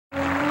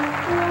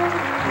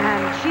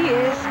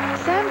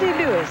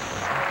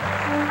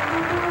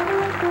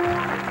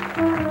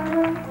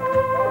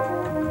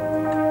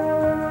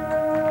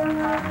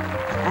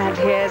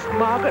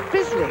Margaret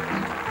Bislick.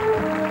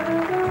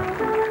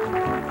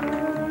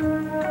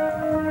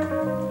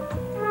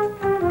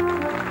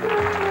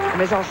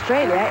 Miss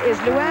Australia is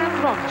Luann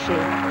Ronchi.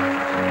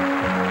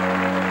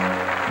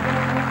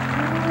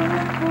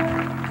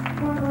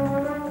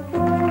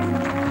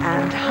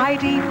 And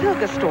Heidi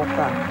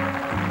Pilgerstorfer.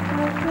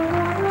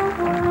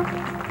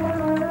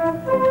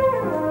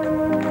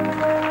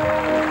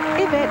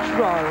 Yvette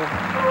Roll.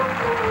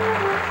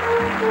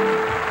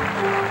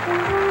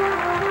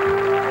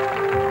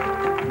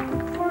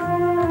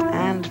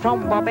 And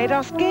from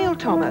Barbados, Gail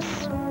Thomas.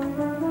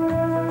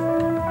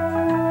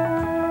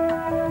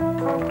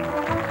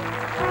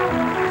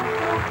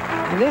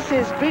 And this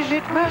is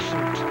Brigitte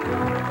Merchant.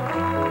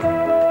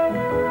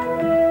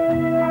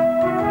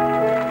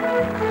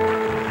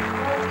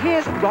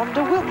 Here's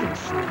Rhonda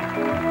Wilkinson.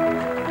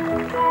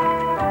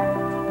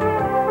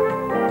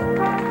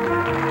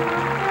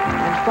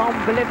 And from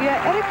Bolivia,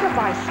 Erika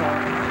Weissel.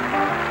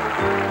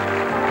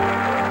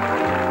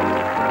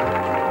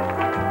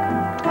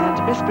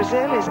 And Miss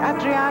Brazil is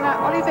Adriana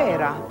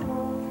Oliveira.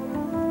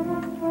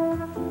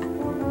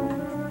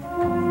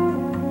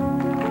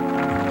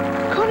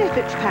 Connie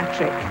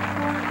Fitzpatrick.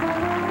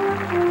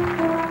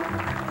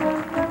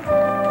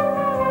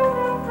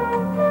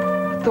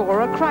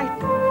 Thora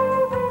Crichton.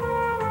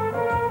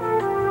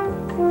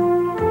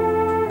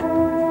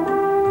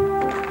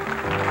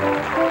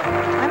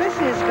 And this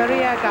is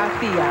Maria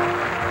Garcia.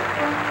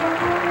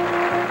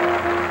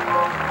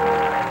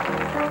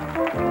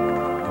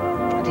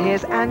 And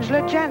here's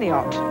Angela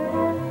Janiot.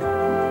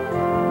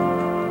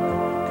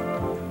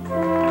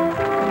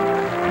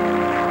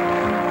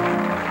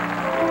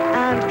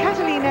 And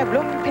Catalina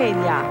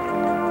Blum-Peña.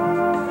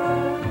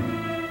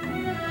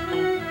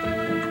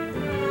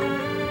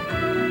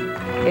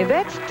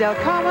 Yvette Del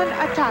Carmen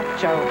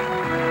Atacho.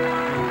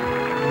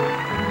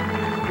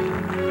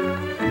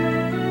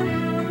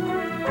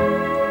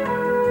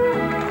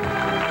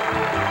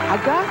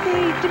 Agathi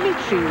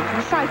Dimitri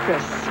from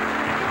Cyprus.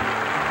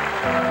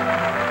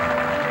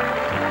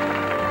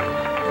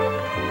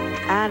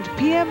 And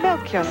Pia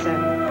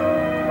Melchiorsen.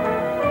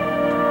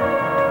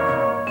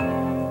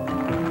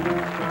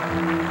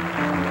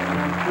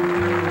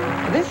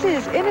 This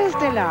is Inez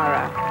de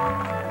Lara.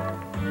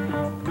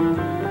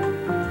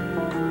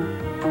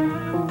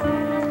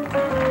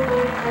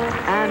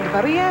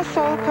 Maria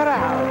Sol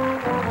Corral.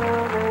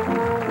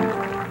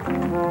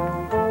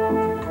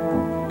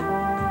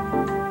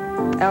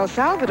 El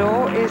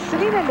Salvador is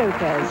Selena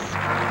Lopez.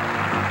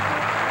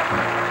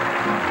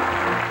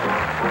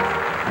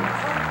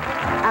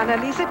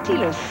 Annalisa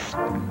Tilus.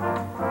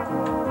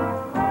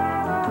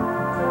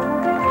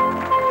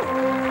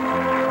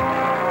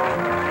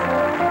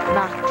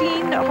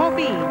 Martine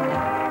Robin.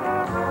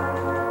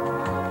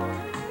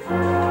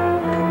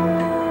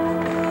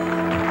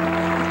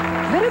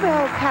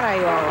 Mirabel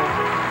Carayol.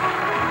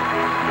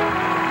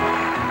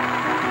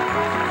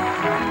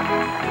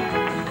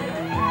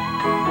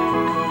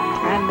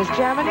 And Miss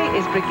Germany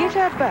is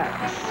Brigitte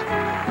Burks.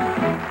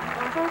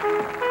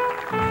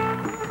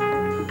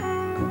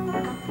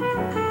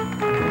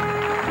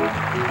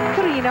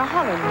 Karina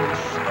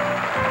Hollands.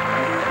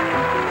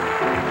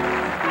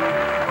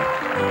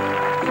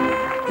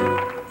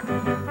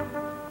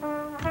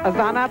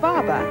 Ivana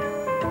Barber.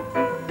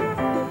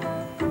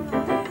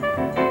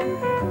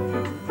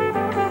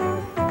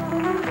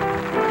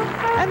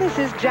 And this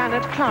is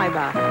Janet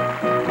Clymer.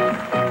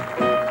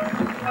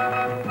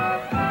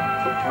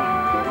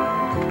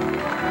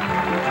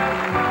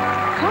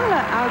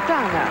 Carla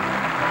Aldana.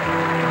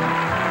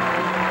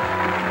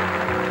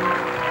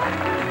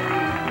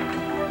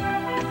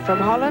 From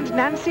Holland,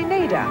 Nancy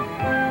Nader.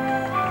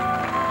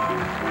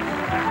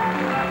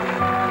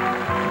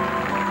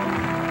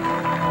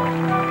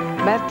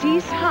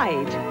 Matisse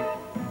Hyde.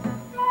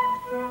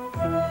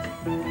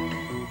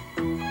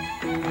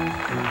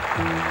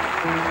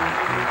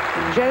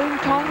 Joan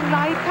Tong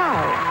Lai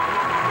Kao.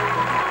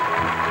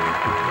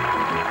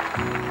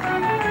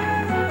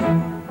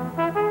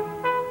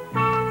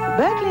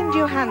 Berglind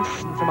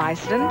Johansson from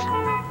Iceland.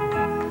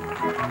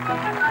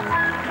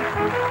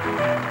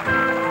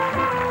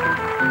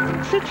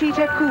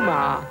 Suchita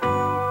Kumar.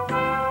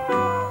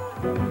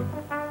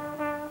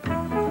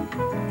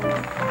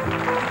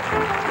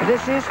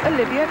 This is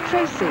Olivia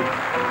Tracy.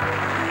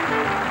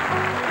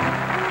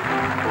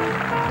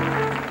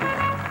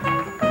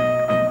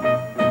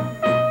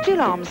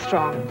 Jill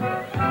Armstrong.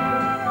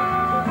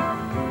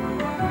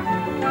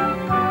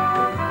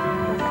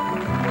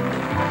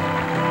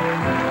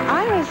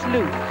 Iris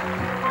Luke.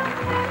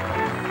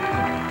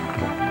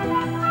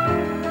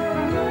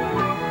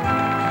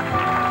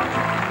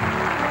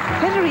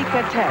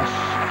 Federica Tesh.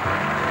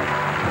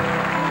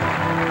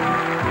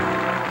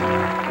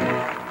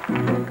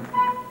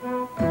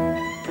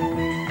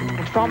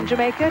 And from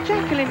Jamaica,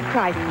 Jacqueline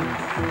Crichton.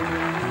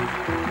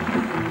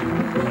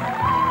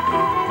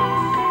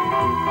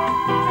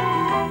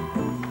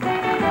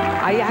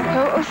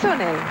 Ayako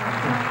Osone.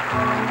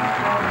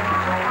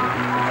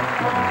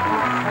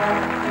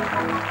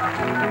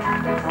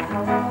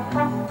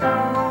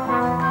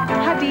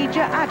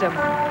 Hadija Adam.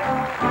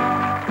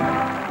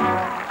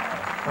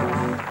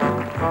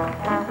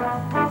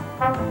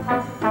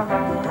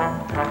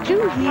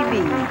 Woo-Hee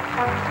Lee.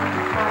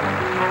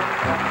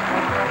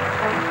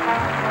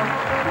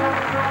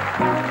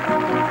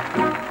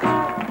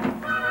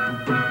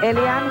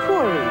 Eliane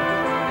Khoury.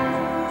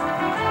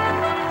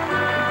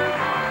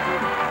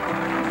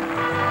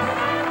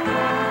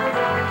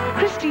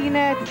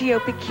 Christina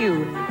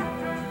Teopicune.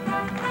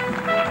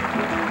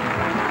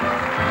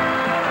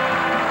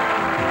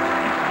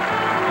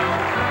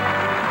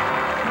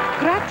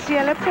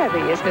 Graziella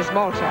Previ is Miss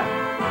Malta.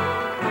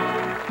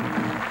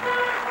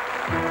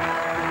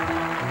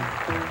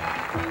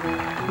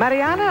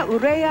 Mariana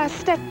Urea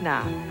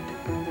Stetna.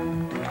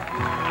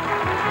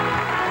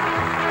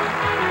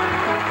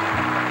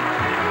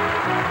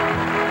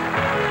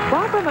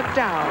 Barbara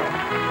McDowell.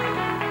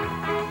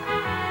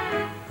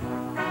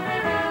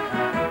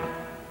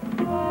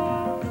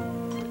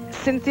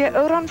 Cynthia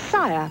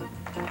Oronsaya.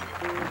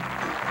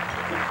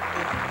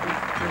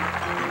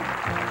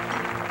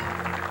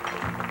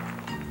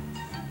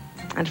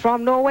 And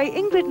from Norway,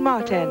 Ingrid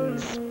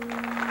Martens.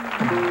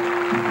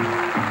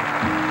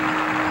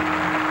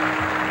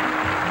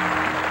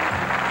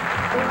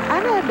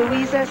 Anna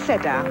Louisa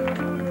Seda.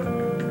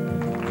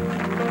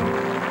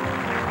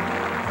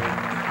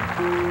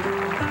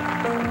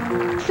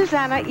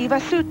 Susanna Eva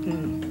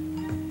Sutton.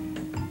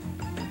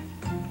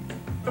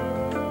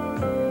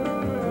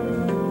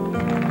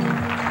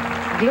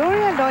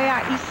 Gloria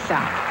Loya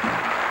Issa.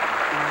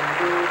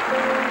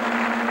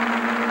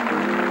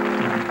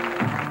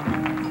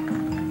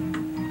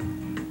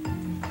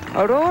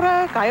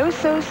 Aurora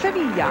Gayoso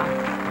Sevilla.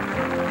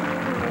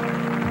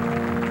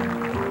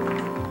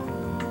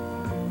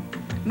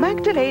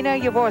 Magdalena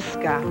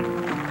Jaworska.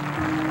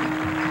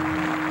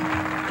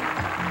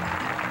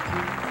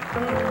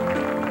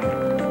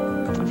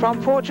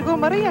 From Portugal,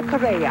 Maria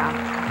Correa.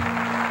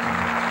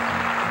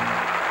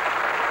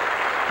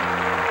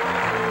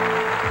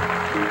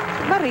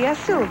 Maria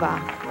Silva.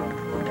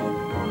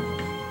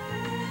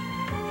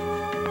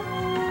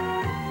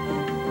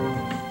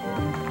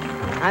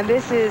 And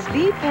this is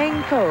Lee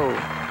Peng Ko.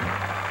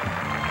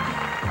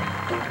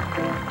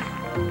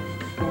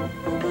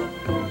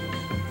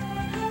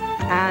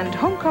 And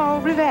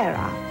Hunkal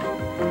Rivera.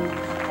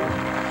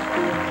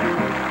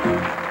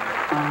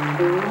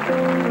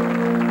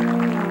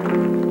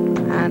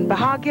 And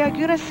Bahagya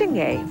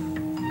Gunasinghe.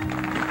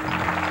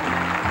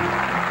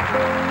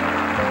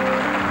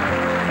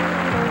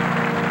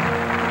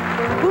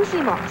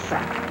 Uzi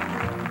Moksa.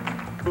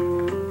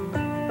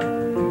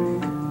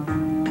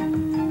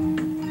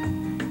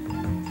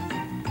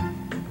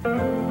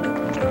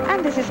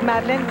 And this is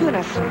Madeleine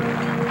Gunnarsson.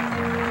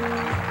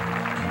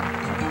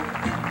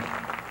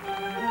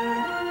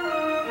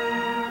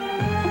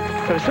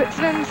 From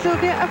Switzerland,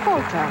 Sylvia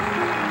Affolter.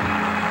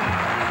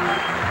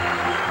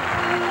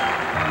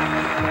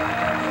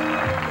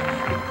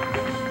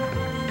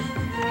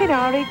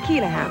 Hinari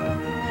Keelaham.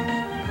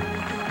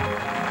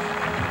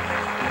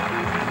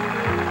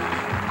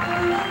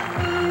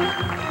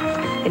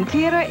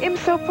 Intira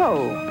Imsopo.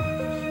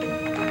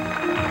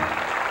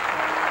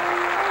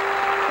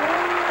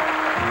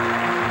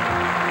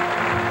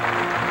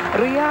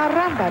 Ria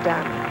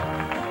Rambadan.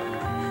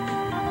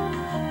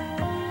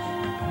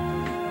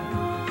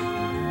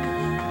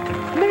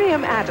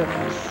 Miriam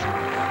Adams.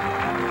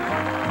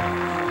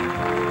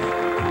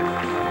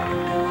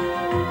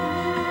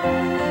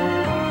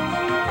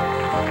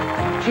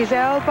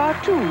 Giselle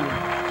Bartou.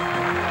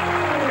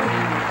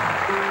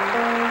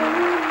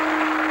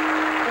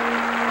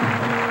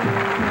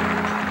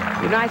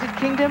 United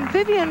Kingdom,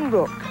 Vivian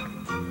Rook.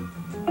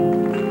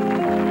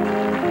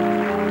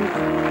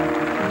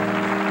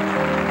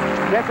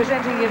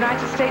 Representing the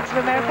United States of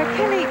America,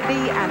 Kelly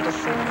Lee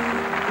Anderson.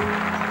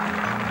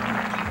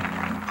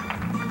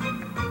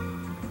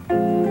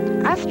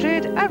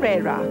 Astrid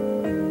Herrera.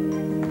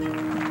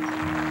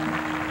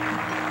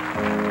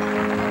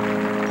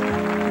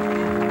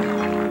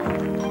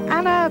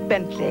 Anna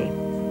Bentley.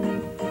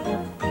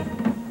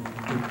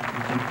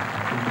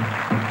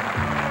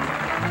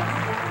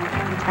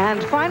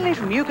 And finally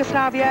from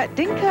Yugoslavia,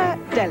 Dinka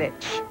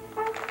Delic.